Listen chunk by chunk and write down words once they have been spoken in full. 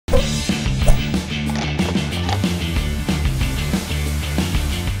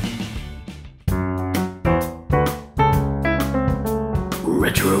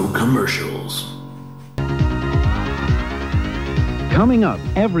commercials. Coming up,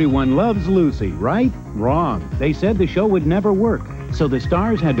 everyone loves Lucy, right? Wrong. They said the show would never work, so the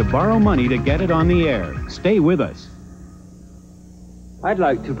stars had to borrow money to get it on the air. Stay with us. I'd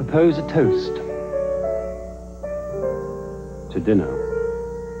like to propose a toast to dinner.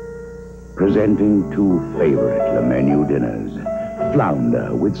 Presenting two favorite Le Menu dinners.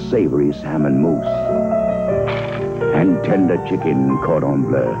 Flounder with savory salmon mousse and tender chicken cordon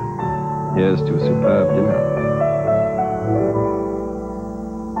bleu. Here's to a superb dinner.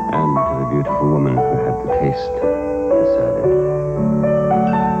 And to the beautiful woman who had the taste to serve it.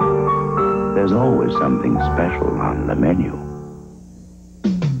 There's always something special on the menu.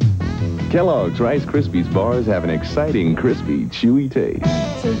 Kellogg's Rice Krispies bars have an exciting, crispy, chewy taste.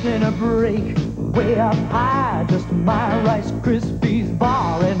 Taking a break way up high, just my Rice Krispies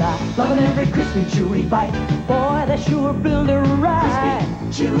bar, and I loving every crispy, chewy bite. Boy, they sure build a ride.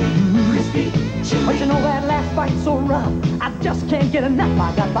 Crispy, chewy, crispy, chewy. But you know that last bite's so rough, I just can't get enough.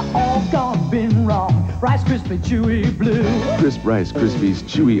 I got my all gone been wrong. Rice Krispie, chewy blue. Crisp Rice Krispies,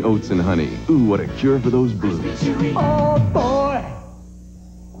 chewy oats and honey. Ooh, what a cure for those blues. Oh, boy.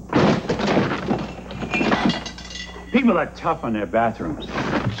 People are tough on their bathrooms,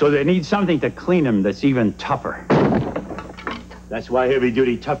 so they need something to clean them that's even tougher. That's why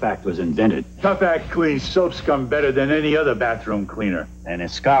Heavy-Duty Tough Act was invented. Tough Act cleans soap scum better than any other bathroom cleaner. And it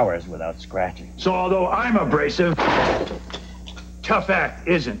scours without scratching. So although I'm abrasive, Tough Act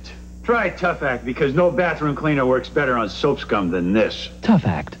isn't. Try Tough Act because no bathroom cleaner works better on soap scum than this. Tough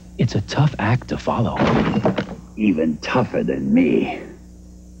Act. It's a tough act to follow. Even tougher than me.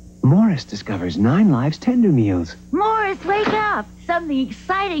 Morris discovers 9 Lives tender meals. Morris, wake up! Something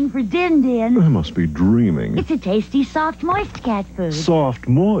exciting for Din Din. I must be dreaming. It's a tasty, soft, moist cat food. Soft,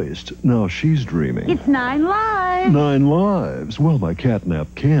 moist. Now she's dreaming. It's 9 Lives. 9 Lives. Well, my catnap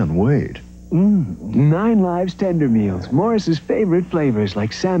can wait. 9 Lives tender meals. Morris's favorite flavors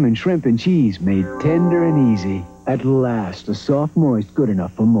like salmon, shrimp, and cheese made tender and easy. At last, a soft, moist good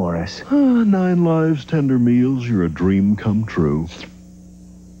enough for Morris. 9 Lives tender meals. You're a dream come true.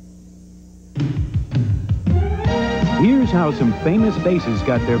 Here's how some famous faces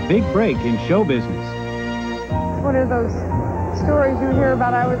got their big break in show business. One of those stories you hear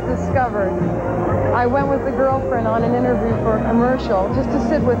about I was discovered. I went with the girlfriend on an interview for a commercial just to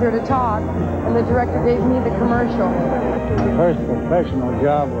sit with her to talk, and the director gave me the commercial. The first professional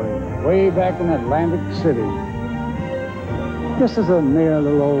job was way back in Atlantic City. Just as a mere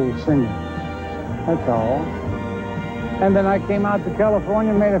little old singer. That's all. And then I came out to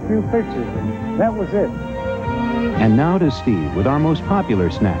California and made a few pictures, and that was it. And now to Steve with our most popular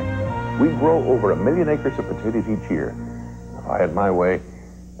snack. We grow over 1 million acres of potatoes each year. If I had my way,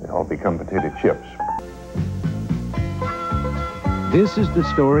 they'd all become potato chips. This is the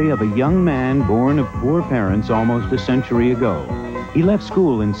story of a young man born of poor parents almost a century ago. He left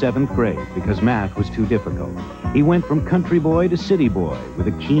school in 7th grade because math was too difficult. He went from country boy to city boy with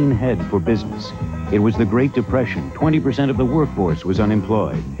a keen head for business. It was the Great Depression. 20% of the workforce was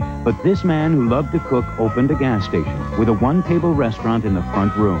unemployed. But this man who loved to cook opened a gas station with a one-table restaurant in the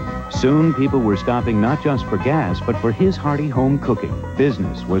front room. Soon people were stopping not just for gas, but for his hearty home cooking.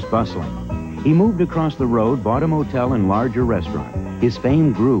 Business was bustling. He moved across the road, bought a motel and larger restaurant. His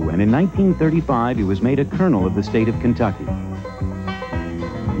fame grew, and in 1935 he was made a colonel of the state of Kentucky. Well,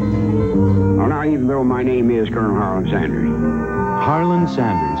 now, even though my name is Colonel Harlan Sanders. Harlan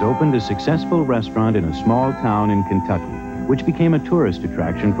Sanders opened a successful restaurant in a small town in Kentucky, which became a tourist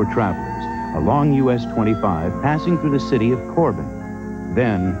attraction for travelers, along US 25, passing through the city of Corbin.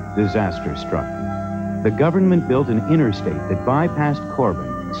 Then, disaster struck. The government built an interstate that bypassed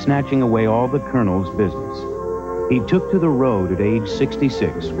Corbin, snatching away all the colonel's business. He took to the road at age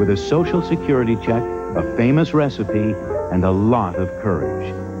 66 with a Social Security check, a famous recipe, and a lot of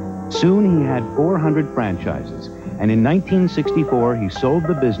courage. Soon he had 400 franchises, and in 1964 he sold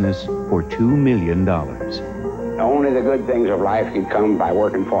the business for $2 million. Only the good things of life can come by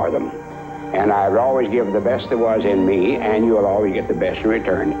working for them. And I've always given the best there was in me, and you'll always get the best in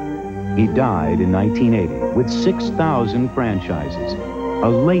return. He died in 1980 with 6,000 franchises. A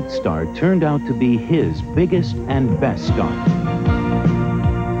late start turned out to be his biggest and best start.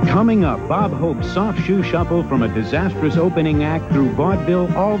 Coming up, Bob Hope's soft shoe shuffle from a disastrous opening act through vaudeville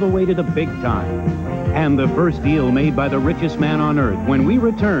all the way to the big time. And the first deal made by the richest man on earth. When we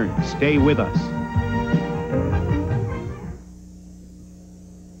return, stay with us.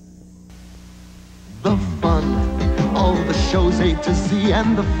 The fun, all the shows A to Z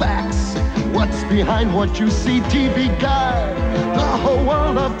and the facts. What's behind what you see, TV Guide, the whole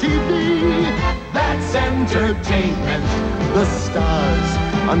world of TV. That's entertainment. The stars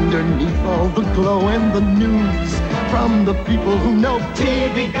underneath all the glow and the news, from the people who know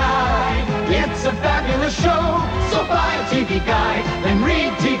TV Guide. It's a fabulous show, so buy a TV Guide, then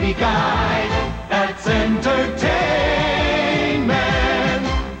read TV Guide. That's entertainment.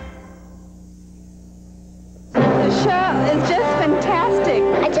 The show is just fantastic.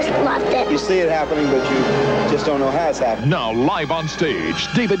 I just loved it. You see it happening, but you just don't know how it's happening. Now, live on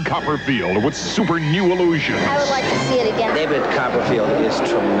stage, David Copperfield with super new illusions. I would like to see it again. David Copperfield is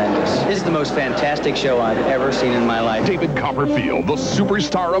tremendous. This is the most fantastic show I've ever seen in my life. David Copperfield, the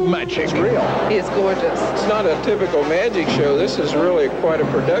superstar of magic. It's real. It's gorgeous. It's not a typical magic show. This is really quite a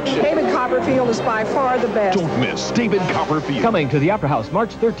production. David Copperfield is by far the best. Don't miss David Copperfield. Coming to the Opera House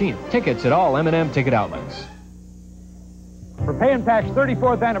March 13th. Tickets at all M&M ticket outlets. For Pay and Pac's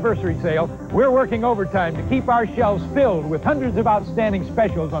 34th anniversary sale, we're working overtime to keep our shelves filled with hundreds of outstanding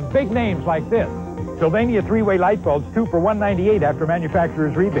specials on big names like this. Sylvania 3-way light bulbs, 2 for $198 after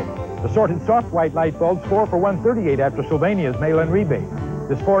manufacturer's rebate. Assorted soft white light bulbs, 4 for $138 after Sylvania's mail-in rebate.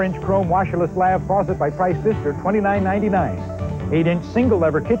 This 4-inch chrome washerless lav faucet by Price Pfister, $29.99. 8-inch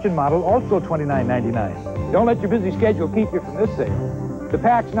single-lever kitchen model, also $29.99. Don't let your busy schedule keep you from this sale. The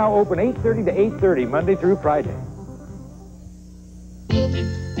Pac's now open 8:30 to 8:30, Monday through Friday.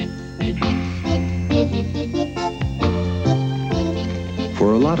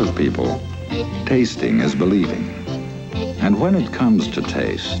 For a lot of people, tasting is believing. And when it comes to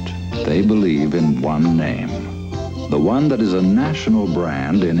taste, they believe in one name. The one that is a national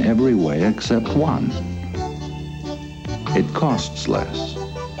brand in every way except one. It costs less.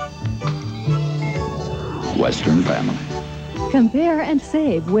 Western Family. Compare and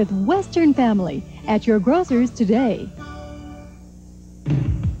save with Western Family at your grocers today.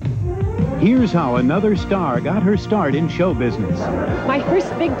 Here's how another star got her start in show business. My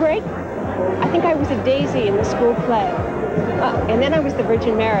first big break, I think I was a daisy in the school play. And then I was the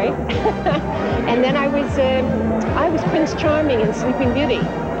Virgin Mary. And then I was Prince Charming in Sleeping Beauty.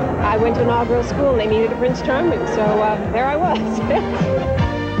 I went to an all-girls school and they needed a Prince Charming, so there I was.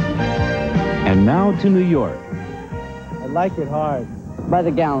 And now to New York. I like it hard. By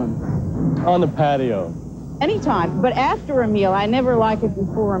the gallon. On the patio. Anytime, but after a meal. I never like it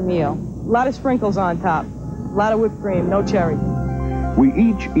before a meal. A lot of sprinkles on top. A lot of whipped cream, no cherry. We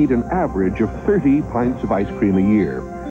each eat an average of 30 pints of ice cream a year.